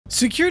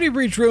Security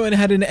Breach RUIN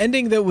had an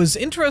ending that was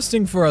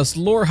interesting for us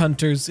lore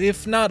hunters,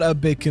 if not a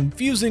bit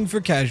confusing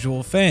for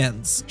casual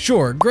fans.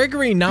 Sure,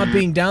 Gregory not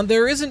being down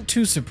there isn't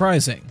too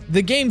surprising.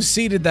 The game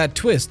seeded that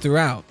twist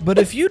throughout, but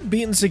if you'd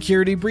beaten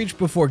Security Breach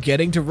before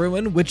getting to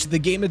RUIN, which the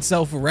game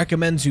itself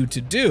recommends you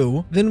to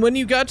do, then when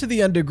you got to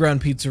the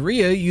underground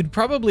pizzeria, you'd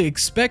probably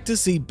expect to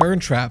see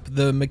Burntrap,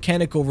 the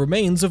mechanical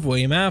remains of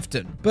William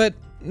Afton. But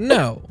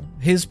no,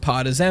 his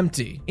pod is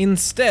empty.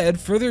 Instead,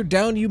 further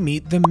down you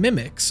meet the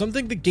M.E.S,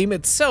 something the game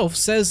itself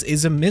says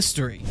is a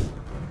mystery.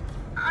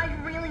 I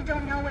really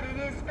don't know what it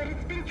is, but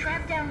it's been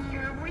trapped down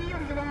here a really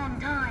long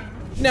time.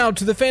 Now,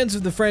 to the fans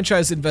of the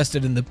franchise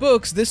invested in the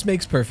books, this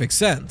makes perfect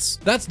sense.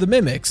 That's the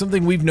M.E.S,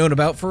 something we've known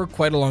about for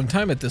quite a long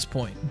time at this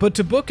point. But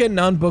to book and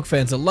non-book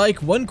fans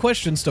alike, one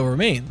question still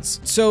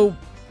remains. So,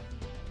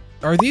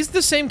 are these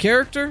the same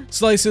character?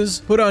 Slices,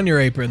 put on your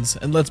aprons,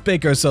 and let's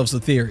bake ourselves a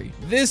theory.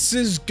 This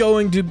is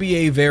going to be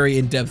a very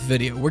in-depth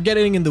video. We're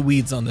getting in the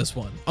weeds on this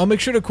one. I'll make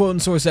sure to quote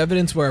and source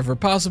evidence wherever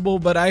possible,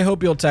 but I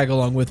hope you'll tag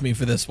along with me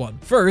for this one.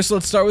 First,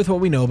 let's start with what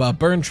we know about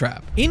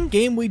Burntrap.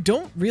 In-game, we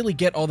don't really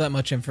get all that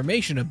much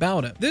information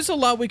about him. There's a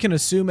lot we can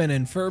assume and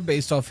infer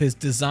based off his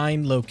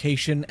design,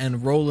 location,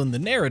 and role in the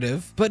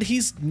narrative, but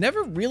he's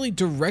never really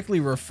directly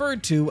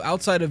referred to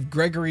outside of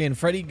Gregory and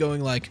Freddy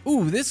going like,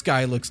 ooh, this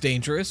guy looks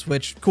dangerous,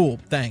 which, cool.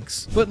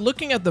 Thanks. But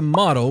looking at the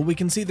model, we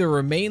can see the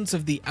remains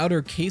of the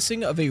outer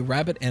casing of a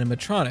rabbit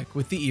animatronic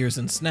with the ears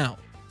and snout.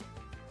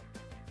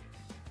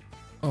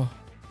 Oh.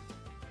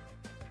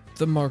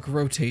 The mark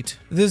rotate.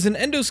 There's an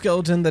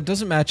endoskeleton that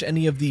doesn't match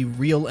any of the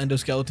real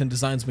endoskeleton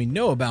designs we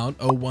know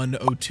about, 01,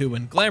 02,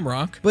 and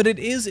Glamrock, but it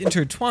is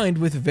intertwined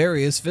with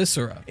various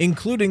viscera,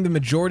 including the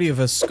majority of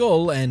a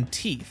skull and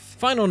teeth.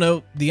 Final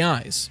note, the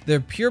eyes.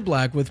 They're pure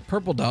black with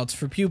purple dots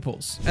for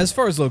pupils. As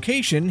far as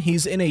location,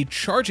 he's in a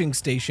charging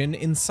station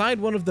inside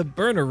one of the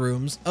burner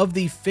rooms of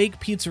the fake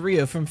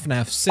pizzeria from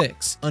FNAF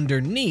 6,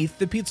 underneath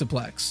the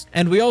Pizzaplex.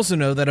 And we also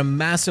know that a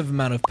massive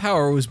amount of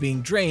power was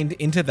being drained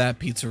into that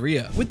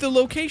pizzeria. With the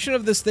location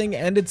of this thing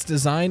and its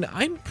design,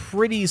 I'm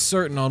pretty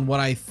certain on what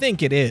I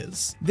think it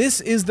is.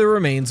 This is the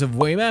remains of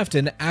William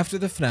Afton after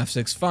the FNAF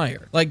 6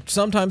 fire. Like,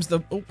 sometimes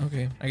the— oh,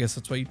 okay, I guess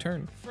that's why you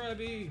turn.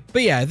 Freddy.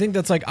 But yeah, I think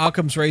that's like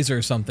Occam's razor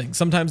or something.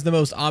 Sometimes the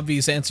most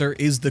obvious answer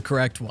is the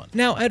correct one.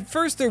 Now, at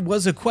first there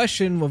was a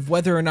question of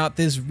whether or not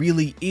this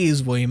really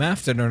is William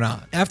Afton or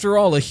not. After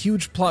all, a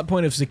huge plot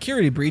point of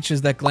Security Breach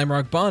is that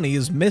Glamrock Bonnie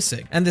is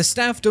missing, and the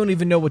staff don't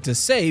even know what to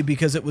say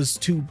because it was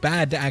too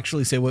bad to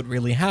actually say what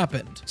really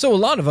happened. So a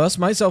lot of us,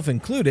 myself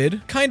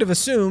included, kind of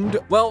assumed,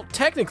 well,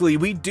 technically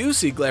we do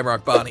see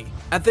Glamrock Bonnie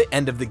at the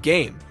end of the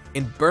game,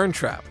 in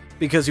Burntrap,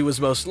 because he was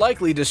most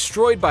likely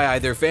destroyed by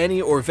either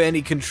Vanny or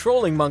Vanny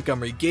controlling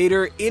Montgomery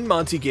Gator in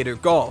Monty Gator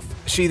Golf.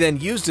 She then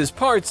used his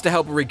parts to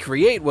help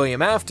recreate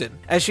William Afton,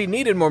 as she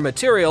needed more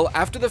material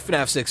after the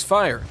FNAF 6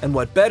 fire, and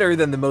what better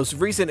than the most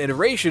recent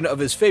iteration of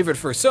his favorite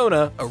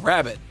fursona, a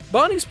rabbit.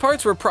 Bonnie's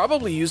parts were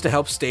probably used to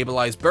help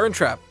stabilize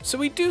Burntrap, so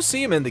we do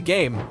see him in the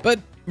game. But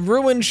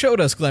RUIN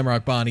showed us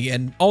Glamrock Bonnie,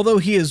 and although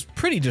he is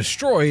pretty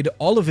destroyed,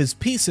 all of his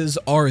pieces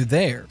are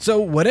there. So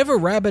whatever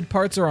rabbit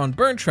parts are on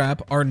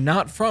Burntrap are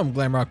not from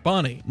Glamrock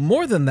Bonnie.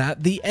 More than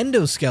that, the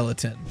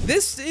endoskeleton.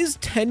 This is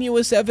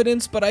tenuous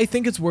evidence, but I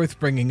think it's worth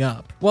bringing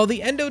up. While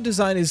the endo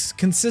design is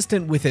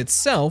consistent with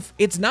itself,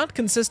 it's not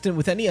consistent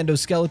with any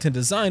endoskeleton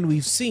design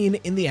we've seen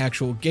in the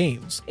actual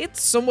games.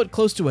 It's somewhat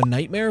close to a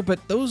nightmare,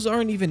 but those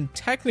aren't even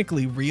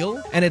technically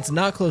real, and it's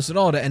not close at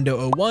all to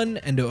Endo 01,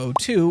 Endo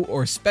 02,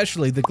 or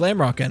especially the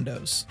Glamrock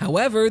endos.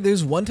 However,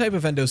 there's one type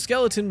of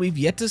endoskeleton we've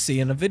yet to see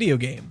in a video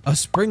game, a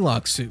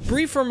springlock suit.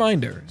 Brief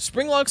reminder,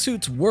 springlock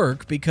suits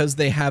work because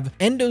they have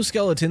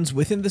endoskeletons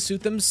within the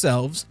suit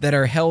themselves that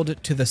are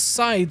held to the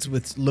sides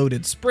with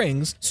loaded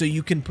springs so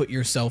you can put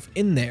yourself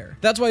in there.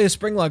 That's why a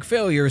springlock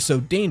failure is so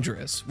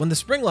dangerous. When the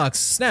springlocks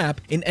snap,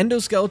 an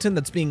endoskeleton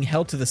that's being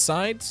held to the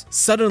sides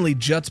suddenly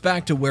juts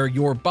back to where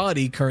your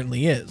body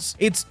currently is.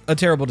 It's a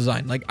terrible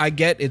design. Like, I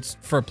get it's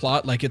for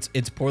plot, like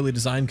it's poorly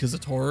designed because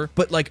it's horror,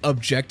 but like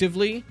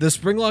objectively, the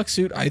springlock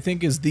suit I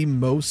think is the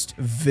most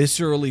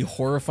viscerally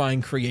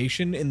horrifying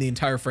creation in the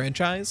entire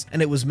franchise,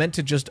 and it was meant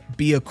to just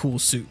be a cool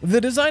suit.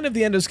 The design of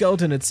the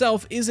endoskeleton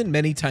itself is in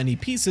many tiny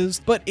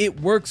pieces, but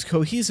it works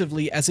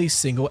cohesively as a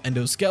single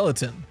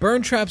endoskeleton.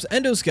 Burntrap's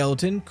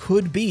endoskeleton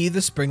could be the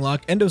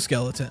springlock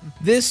endoskeleton.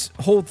 This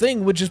whole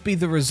thing would just be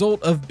the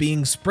result of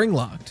being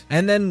springlocked,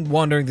 and then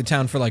wandering the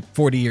town for like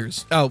 40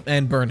 years. Oh,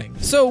 and burning.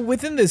 So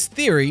within this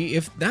theory,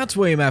 if that's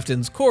William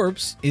Afton's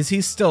corpse, is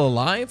he still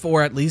alive,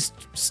 or at least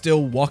still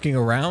walking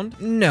around?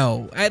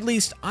 No, at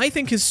least I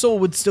think his soul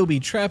would still be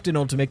trapped in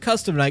Ultimate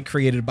Custom Night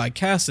created by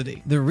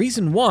Cassidy. The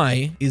reason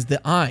why is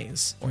the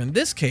eyes, or in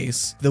this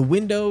case, the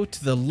window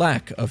to the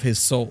lack of his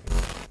soul.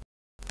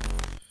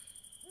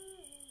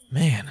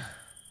 Man,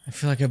 I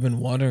feel like I've been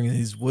wandering in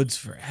these woods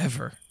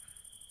forever.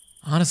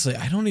 Honestly,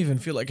 I don't even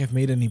feel like I've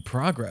made any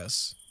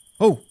progress.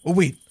 Oh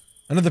wait,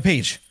 another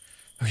page.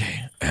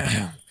 Okay.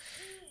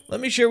 Let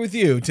me share with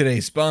you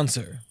today's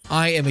sponsor.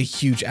 I am a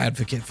huge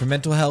advocate for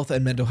mental health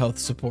and mental health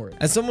support.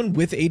 As someone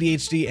with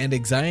ADHD and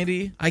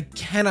anxiety, I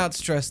cannot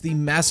stress the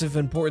massive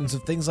importance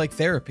of things like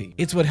therapy.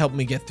 It's what helped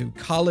me get through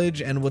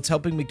college and what's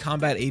helping me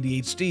combat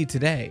ADHD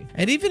today.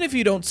 And even if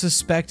you don't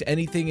suspect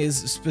anything is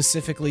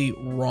specifically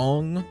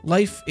wrong,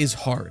 life is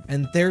hard,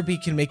 and therapy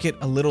can make it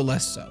a little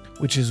less so.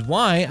 Which is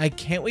why I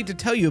can't wait to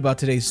tell you about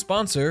today's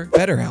sponsor,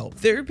 BetterHelp.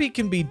 Therapy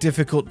can be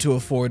difficult to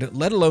afford,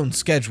 let alone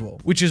schedule,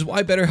 which is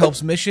why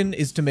BetterHelp's mission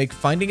is to make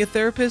finding a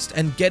therapist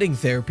and getting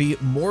therapy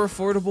more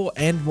affordable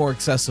and more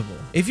accessible.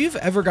 If you've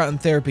ever gotten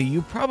therapy,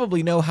 you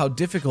probably know how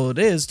difficult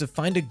it is to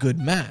find a good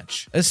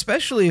match,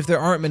 especially if there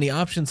aren't many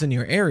options in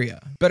your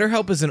area.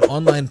 BetterHelp is an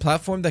online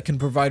platform that can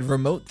provide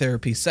remote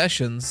therapy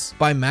sessions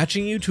by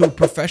matching you to a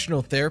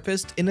professional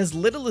therapist in as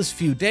little as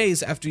few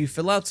days after you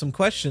fill out some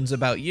questions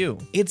about you.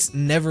 It's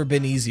never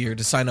been easier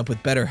to sign up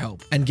with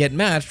BetterHelp and get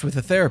matched with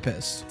a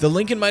therapist. The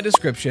link in my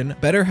description,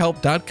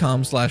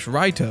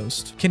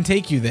 betterhelp.com/rytoast, can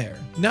take you there.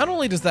 Not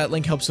only does that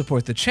link help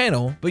support the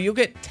channel, but you'll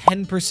get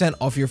 10%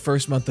 off your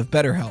first month of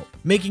BetterHelp,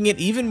 making it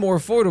even more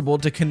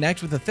affordable to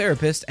connect with a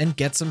therapist and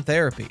get some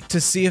therapy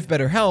to see if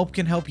BetterHelp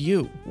can help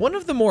you. One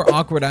of the more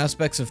awkward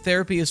aspects of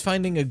therapy is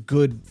finding a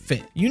good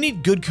fit. You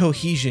need good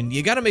cohesion.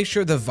 You gotta make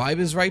sure the vibe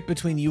is right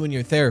between you and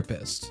your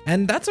therapist.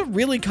 And that's a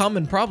really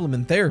common problem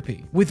in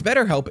therapy. With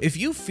BetterHelp, if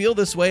you feel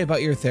this way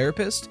about your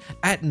therapist,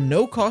 at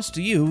no cost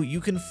to you, you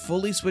can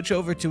fully switch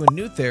over to a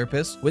new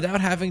therapist without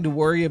having to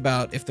worry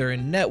about if they're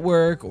in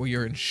network or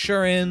your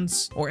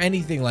insurance or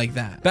anything like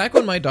that. Back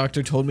when my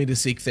doctor told me to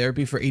seek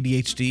therapy for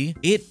ADHD,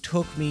 it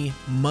took me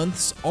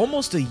months,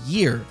 almost a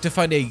year, to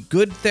find a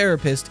good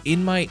therapist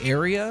in my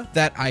area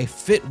that I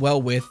fit well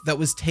with that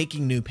was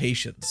taking new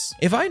patients.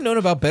 If I'd known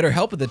about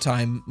BetterHelp at the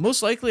time,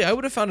 most likely I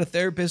would have found a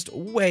therapist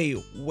way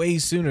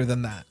sooner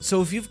than that.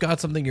 So if you've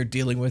got something you're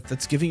dealing with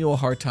that's giving you a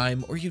hard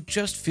time, or you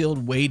just feel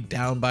weighed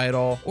down by it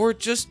all, or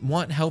just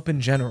want help in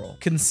general,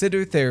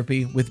 consider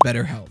therapy with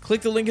BetterHelp.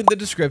 Click the link in the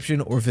description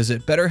or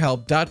visit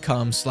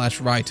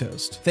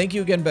betterhelp.com/rytoast. Thank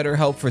you again,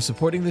 BetterHelp, for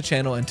supporting the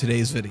channel and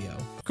today's video.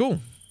 Cool.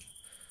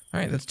 All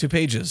right, that's 2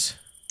 pages.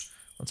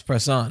 Let's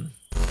press on.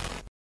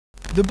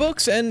 The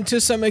books, and to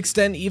some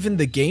extent even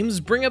the games,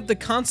 bring up the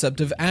concept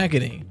of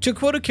agony. To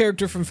quote a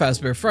character from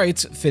Fazbear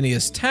Frights,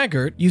 Phineas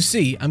Taggart, "You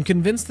see, I'm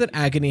convinced that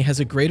agony has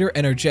a greater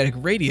energetic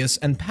radius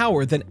and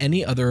power than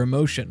any other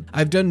emotion.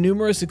 I've done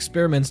numerous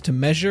experiments to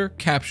measure,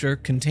 capture,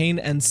 contain,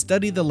 and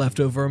study the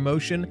leftover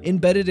emotion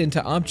embedded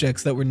into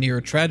objects that were near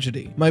a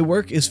tragedy. My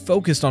work is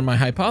focused on my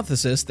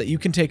hypothesis that you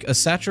can take a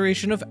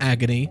saturation of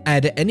agony,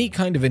 add any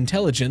kind of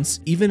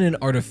intelligence, even an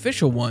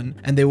artificial one,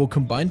 and they will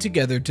combine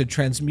together to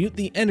transmute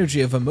the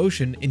energy of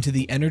emotion into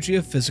the energy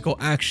of physical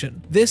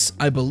action. This,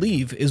 I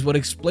believe, is what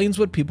explains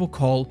what people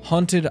call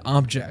haunted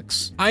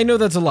objects." I know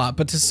that's a lot,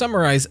 but to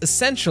summarize,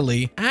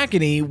 essentially,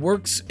 agony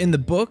works in the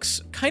books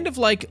kind of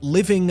like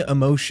living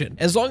emotion.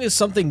 As long as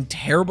something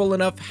terrible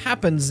enough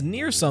happens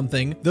near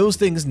something, those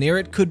things near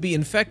it could be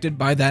infected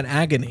by that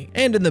agony.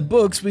 And in the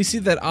books, we see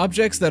that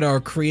objects that are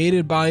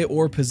created by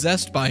or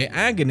possessed by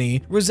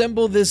agony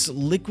resemble this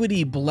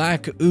liquidy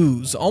black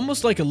ooze,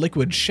 almost like a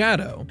liquid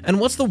shadow.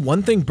 And what's the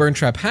one thing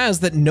Burntrap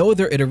has that no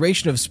other iteration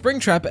of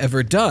Springtrap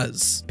ever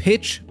does?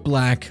 Pitch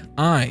black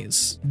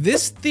eyes.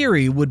 This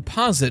theory would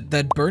posit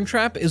that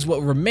Burntrap is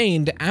what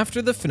remained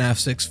after the FNAF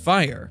 6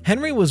 fire.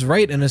 Henry was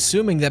right in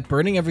assuming that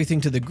burning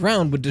everything to the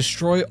ground would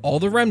destroy all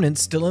the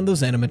remnants still in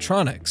those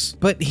animatronics,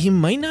 but he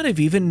might not have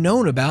even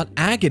known about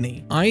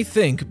agony. I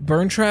think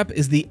Burntrap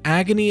is the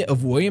agony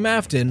of William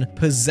Afton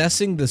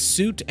possessing the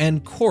suit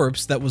and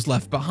corpse that was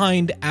left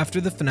behind after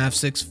the FNAF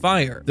 6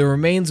 fire, the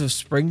remains of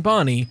Spring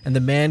Bonnie and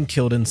the man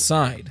killed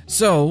inside.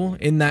 So,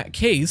 in that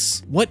case,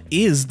 what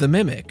is the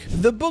Mimic?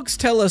 The books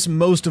tell us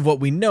most of what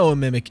we know a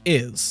Mimic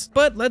is,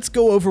 but let's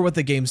go over what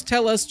the games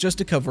tell us just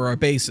to cover our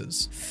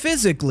bases.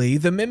 Physically,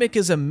 the Mimic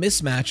is a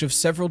mismatch of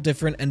several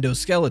different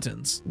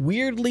endoskeletons,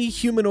 weirdly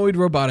humanoid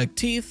robotic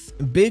teeth,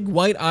 big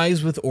white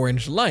eyes with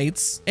orange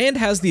lights, and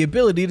has the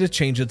ability to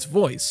change its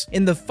voice.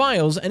 In the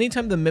files,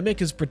 anytime the Mimic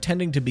is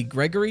pretending to be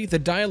Gregory, the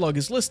dialogue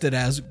is listed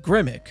as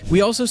Grimmick. We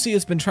also see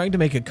it's been trying to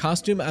make a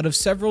costume out of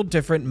several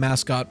different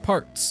mascot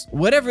parts.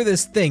 Whatever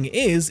this thing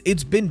is,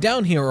 it's been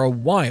down here a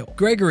while.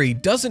 Gregory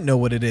doesn't know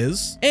what it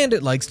is, and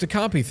it likes to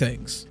copy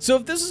things. So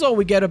if this is all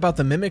we get about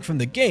the Mimic from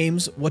the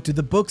games, what do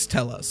the books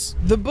tell us?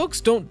 The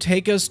books don't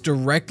take us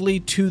directly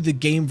to the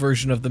game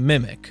version of the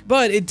Mimic,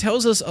 but it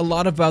tells us a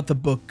lot about the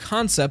book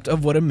concept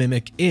of what a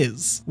Mimic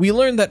is. We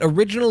learned that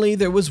originally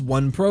there was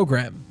one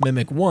program,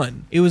 Mimic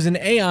 1. It was an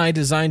AI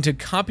designed to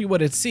copy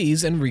what it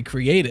sees and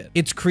recreate it.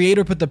 Its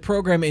creator put the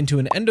program into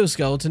an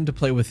endoskeleton to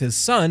play with his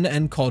son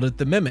and called it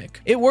the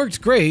Mimic. It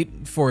worked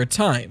great for a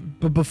time,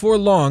 but before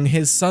long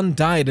his son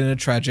died in a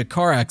tragic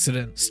car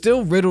accident. Still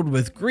Still riddled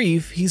with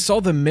grief, he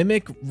saw the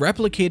Mimic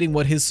replicating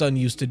what his son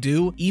used to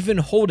do, even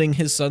holding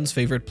his son's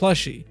favorite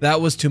plushie. That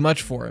was too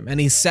much for him,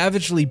 and he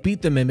savagely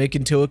beat the Mimic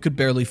until it could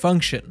barely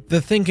function. The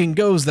thinking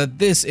goes that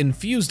this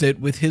infused it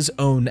with his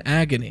own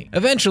agony.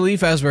 Eventually,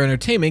 Fazbear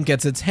Entertainment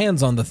gets its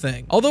hands on the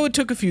thing, although it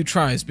took a few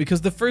tries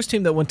because the first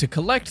team that went to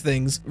collect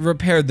things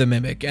repaired the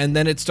Mimic, and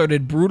then it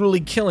started brutally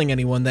killing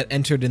anyone that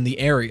entered in the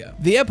area.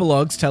 The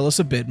epilogues tell us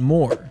a bit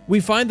more. We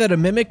find that a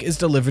Mimic is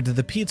delivered to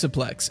the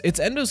Pizzaplex. Its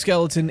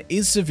endoskeleton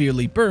is severely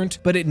burnt,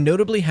 but it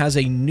notably has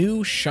a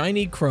new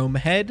shiny chrome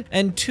head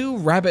and 2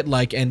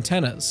 rabbit-like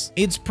antennas.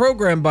 It's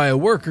programmed by a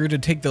worker to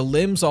take the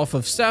limbs off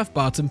of staff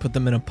bots and put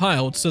them in a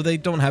pile so they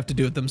don't have to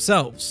do it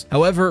themselves.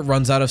 However, it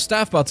runs out of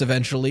staff bots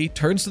eventually,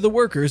 turns to the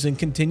workers, and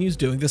continues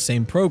doing the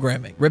same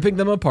programming, ripping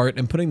them apart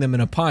and putting them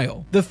in a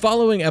pile. The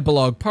following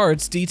epilogue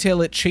parts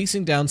detail it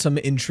chasing down some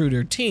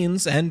intruder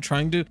teens and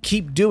trying to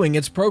keep doing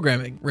its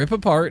programming. Rip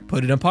apart,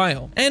 put in a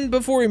pile. And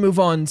before we move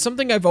on,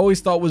 something I've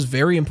always thought was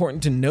very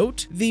important to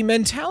note, the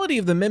mentality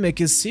of the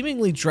Mimic is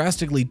seemingly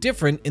drastically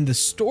different in the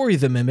story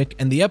of the Mimic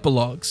and the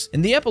epilogues.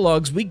 In the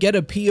epilogues, we get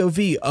a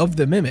POV of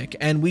the Mimic,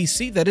 and we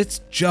see that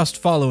it's just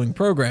following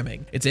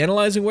programming. It's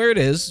analyzing where it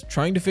is,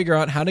 trying to figure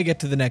out how to get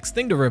to the next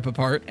thing to rip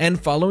apart,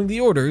 and following the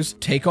orders,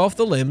 take off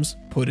the limbs,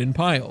 put in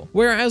pile.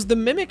 Whereas the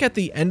Mimic at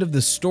the end of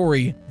the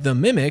story, the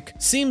Mimic,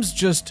 seems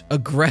just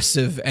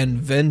aggressive and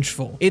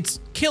vengeful. It's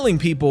killing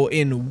people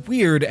in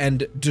weird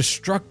and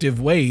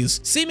destructive ways,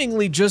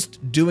 seemingly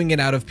just doing it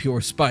out of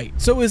pure spite.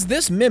 So is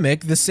this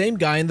Mimic the same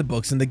guy in the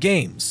books and the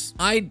games?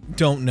 I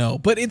don't know,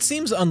 but it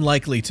seems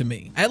unlikely to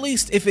me. At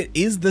least if it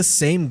is the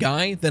same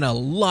guy, then a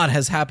lot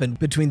has happened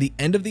between the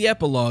end of the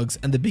epilogues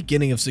and the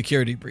beginning of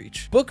Security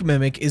Breach. Book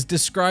Mimic is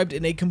described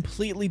in a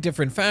completely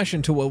different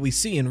fashion to what we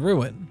see in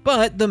Ruin,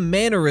 but the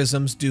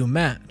mannerisms do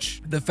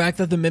match. The fact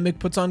that the Mimic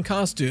puts on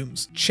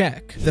costumes,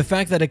 check. The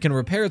fact that it can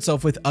repair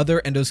itself with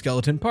other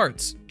endoskeleton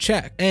parts,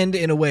 check. And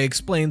in a way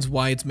explains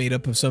why it's made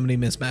up of so many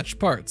mismatched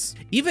parts.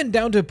 Even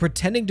down to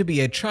pretending to be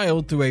a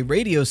child through a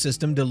radio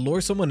system to lure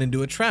someone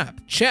into a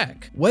trap,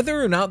 check.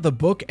 Whether or not the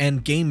book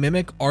and game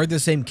Mimic are the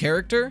same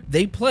character,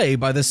 they play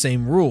by the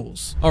same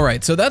rules.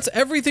 Alright, so that's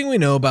everything we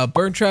know about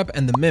Burntrap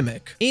and the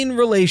Mimic in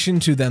relation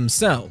to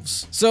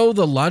themselves. So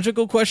the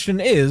logical question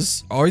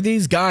is, are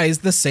these guys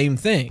the same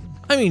thing?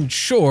 I mean,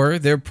 sure,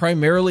 they're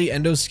primarily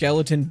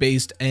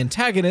endoskeleton-based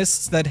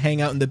antagonists that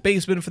hang out in the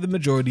basement for the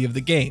majority of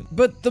the game,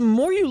 but the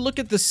more you look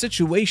at the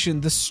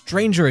situation, the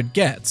stranger it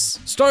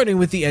gets, starting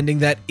with the ending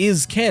that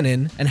is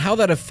canon and how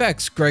that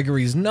affects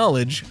Gregory's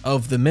knowledge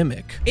of the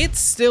Mimic. It's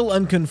still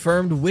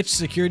unconfirmed which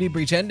Security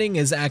Breach ending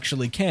is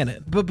actually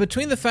canon, but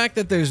between the fact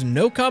that there's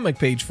no comic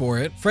page for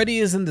it, Freddy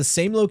is in the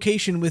same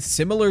location with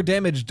similar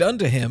damage done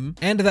to him,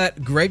 and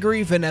that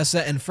Gregory,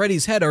 Vanessa, and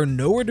Freddy's head are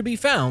nowhere to be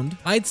found,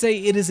 I'd say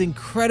it is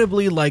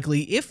incredibly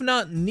likely, if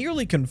not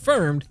nearly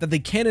confirmed, that the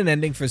canon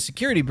ending for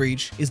Security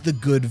Breach is the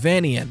good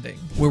Vanny ending,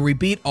 where we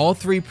beat all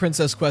 3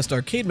 Princess Quest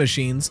arcade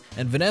machines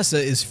and Vanessa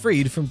is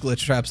freed from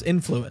Glitchtrap's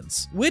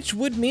influence. Which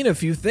would mean a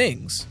few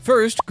things.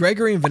 First,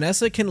 Gregory and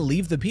Vanessa can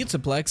leave the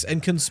Pizzaplex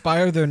and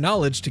conspire their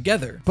knowledge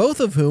together,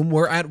 both of whom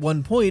were at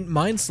one point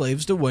mind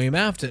slaves to William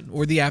Afton,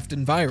 or the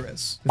Afton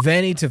virus.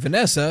 Vanny to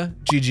Vanessa,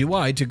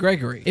 GGY to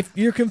Gregory. If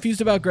you're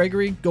confused about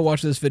Gregory, go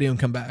watch this video and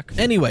come back.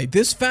 Anyway,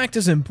 this fact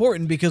is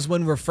important because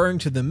when referring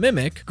to the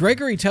Mimic,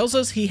 Gregory tells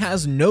us he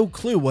has no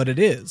clue what it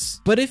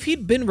is. But if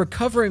he'd been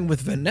recovering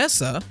with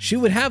Vanessa, she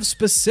would have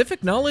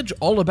specific knowledge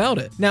all about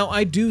it. Now,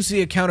 I do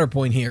see a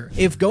counterpoint here.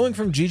 If going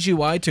from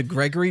GGY to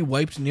Gregory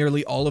wiped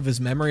nearly all of his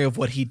memory of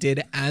what he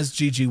did as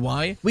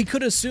GGY, we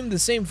could assume the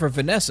same for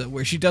Vanessa,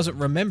 where she doesn't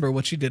remember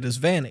what she did as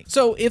Vanny.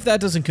 So if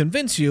that doesn't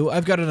convince you,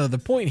 I've got another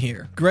point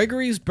here.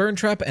 Gregory's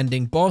Burntrap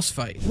ending boss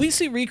fight. We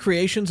see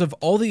recreations of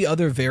all the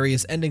other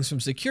various endings from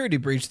Security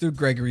Breach through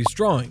Gregory's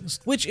drawings,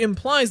 which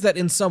implies that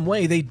in some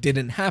way they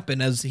didn't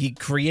happen as he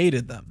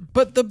created them.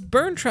 But the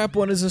Burntrap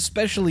one is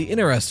especially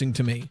interesting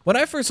to me. When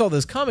I first saw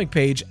this comic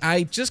page,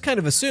 I just kind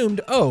of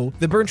assumed, oh,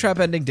 the Burntrap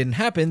ending didn't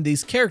happen,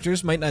 these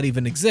characters might not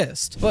even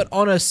exist. But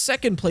on a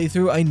second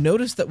playthrough, I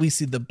noticed that we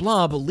see the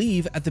blob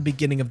leave at the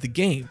beginning of the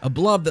game, a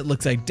blob that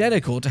looks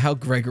identical to how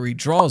Gregory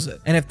draws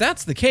it. And if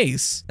that's the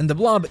case, and the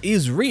blob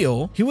is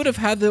real, he would have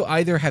had to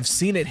either have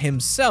seen it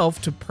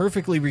himself to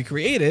perfectly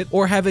recreate it,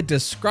 or have it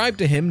described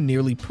to him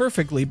nearly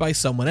perfectly by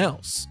someone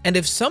else. And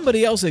if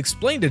somebody else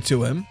explained it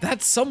to him,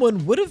 that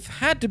someone would have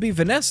had to be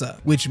Vanessa,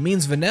 which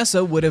means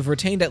Vanessa would have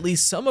retained at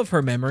least some of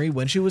her memory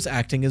when she was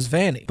acting as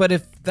Vanny. But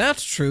if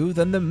that's true,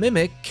 then the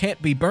Mimic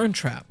can't be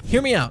Burntrap.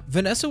 Hear me out,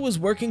 Vanessa was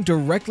working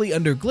directly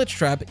under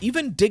Glitchtrap,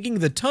 even digging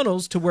the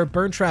tunnels to where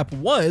Burntrap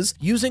was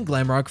using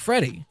Glamrock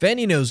Freddy.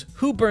 Vanny knows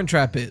who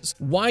Burntrap is,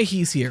 why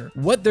he's here,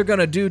 what they're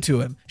gonna do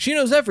to him. She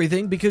knows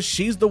everything because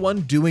she's the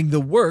one doing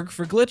the work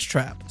for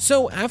Glitchtrap.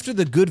 So after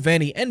the good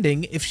Vanny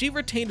ending, if she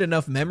retained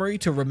enough memory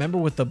to remember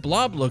what the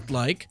blob looked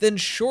like, then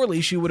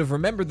surely she would have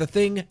remembered the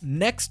thing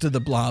next to the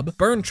blob,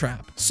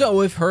 Burntrap.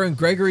 So if her and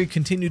Gregory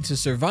continued to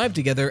survive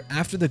together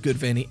after the Good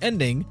Vanny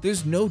ending,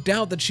 there's no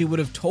doubt that she would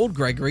have told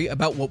Gregory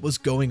about what was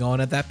going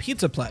on at that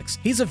pizzaplex.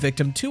 He's a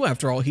victim too,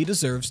 after all. He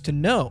deserves to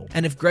know.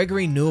 And if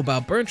Gregory knew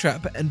about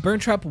Burntrap and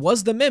Burntrap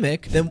was the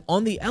mimic, then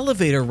on the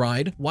elevator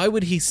ride, why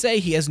would he say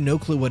he has no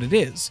clue what it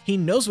is? He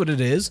knows what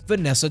it is.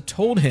 Vanessa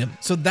told him.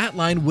 So that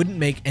line wouldn't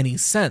make any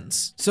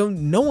sense. So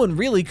no one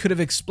really could have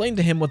explained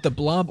to him what the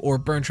blob or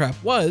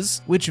Burntrap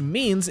was, which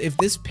means if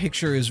this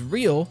picture is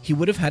real, he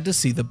would have had to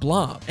see the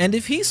blob. And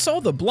if he saw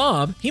the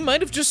blob, he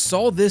might have just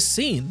saw this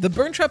scene. The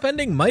Burntrap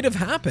ending might have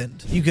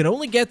happened. You can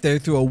only get there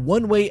through a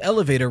one-way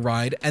elevator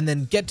ride and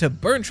then get to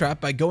Burntrap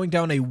by going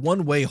down a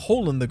one-way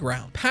hole in the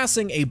ground,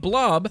 passing a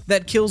blob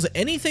that kills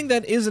anything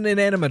that isn't an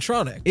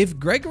animatronic. If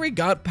Gregory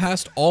got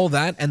past all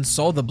that and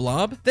saw the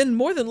blob, then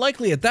more than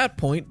likely at that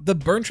point, the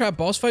Burntrap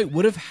boss fight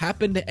would have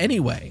happened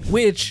anyway,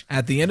 which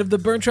at the end of the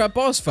Burntrap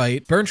boss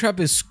fight, Burntrap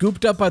is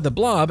scooped up by the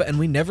blob and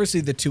we never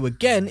see the two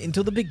again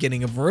until the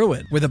beginning of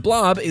Ruin, where the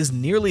blob is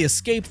nearly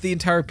escaped the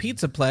entire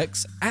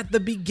pizzaplex at the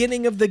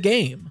beginning of the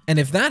game. And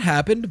if that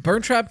happened,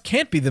 Burntrap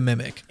can't be the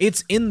mimic.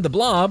 It's in the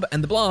blob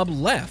and the blob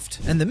left,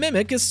 and the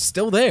mimic is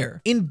still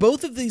there. In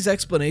both of these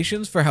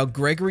explanations for how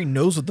Gregory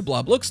knows what the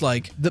blob looks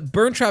like, the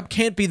Burntrap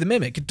can't be the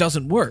mimic. It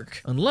doesn't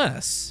work.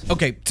 Unless...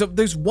 Okay, so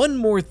there's one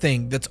more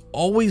thing that's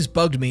always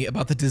bugged me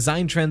about the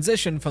design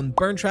transition from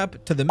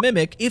Burntrap to the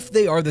mimic if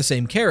they are the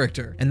same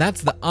character, and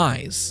that's the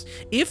eyes.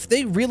 If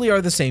they really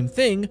are the same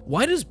thing,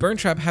 why does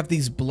Burntrap have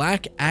these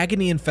black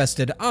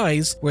agony-infested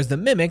eyes, whereas the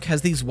mimic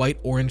has these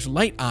white-orange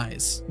light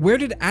eyes? Where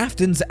did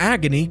Afton's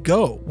agony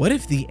go? What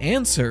if the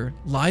answer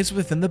lies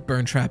within the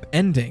Burntrap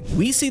ending?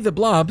 We see the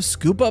blob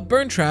scoop up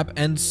Burntrap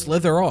and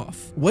slither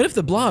off. What if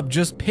the blob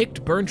just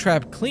picked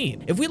Burntrap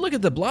clean? If we look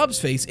at the blob's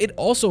face, it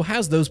also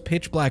has those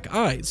pitch black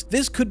eyes.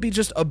 This could be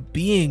just a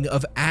being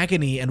of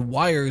agony and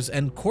wires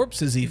and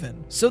corpses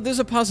even. So there's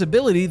a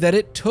possibility that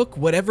it took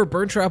whatever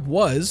Burntrap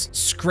was,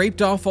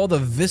 scraped off all the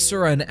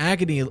viscera and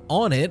agony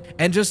on it,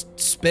 and just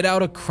spit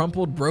out a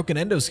crumpled broken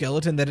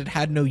endoskeleton that it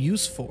had no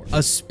use for.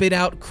 A spit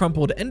out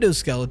crumpled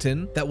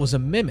endoskeleton that was a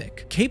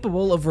mimic,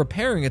 capable of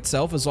repairing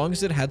itself as long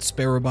as it had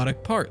spare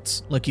robotic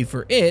parts. Lucky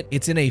for it,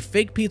 it's in a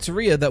fake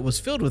pizzeria that was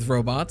filled with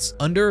robots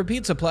under a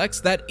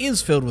pizzaplex that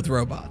is filled with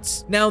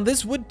robots. Now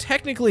this would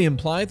technically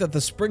imply that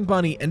the Spring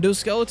Bonnie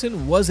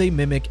endoskeleton was a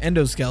mimic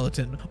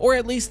endoskeleton, or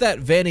at least that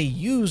Vanny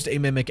used a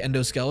mimic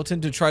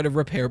endoskeleton to try to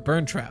repair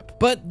Burntrap.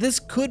 But this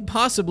could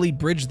possibly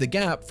bridge the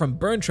gap from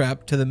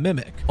Burntrap to the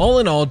mimic. All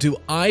in all, do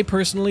I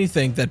personally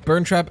think that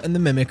Burntrap and the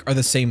mimic are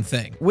the same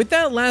thing? With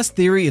that last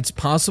theory, it's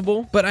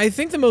possible, but I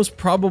think the most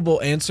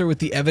probable answer with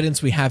the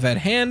evidence we have at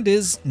hand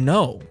is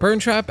no.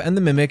 Burntrap and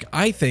the mimic,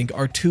 I think,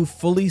 are two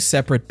fully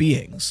separate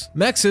beings.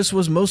 M.X.E.S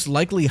was most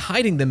likely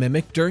hiding the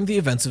mimic during the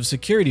events of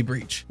Security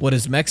Breach. What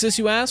is M.X.E.S,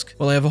 you ask?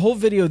 Well, I have a whole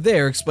video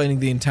there explaining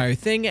the entire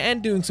thing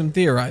and doing some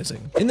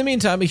theorizing. In the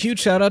meantime, a huge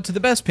shout out to the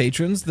best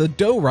patrons, the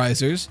Dough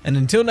Risers, and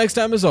until next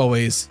time, as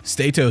always,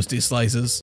 stay toasty, slices.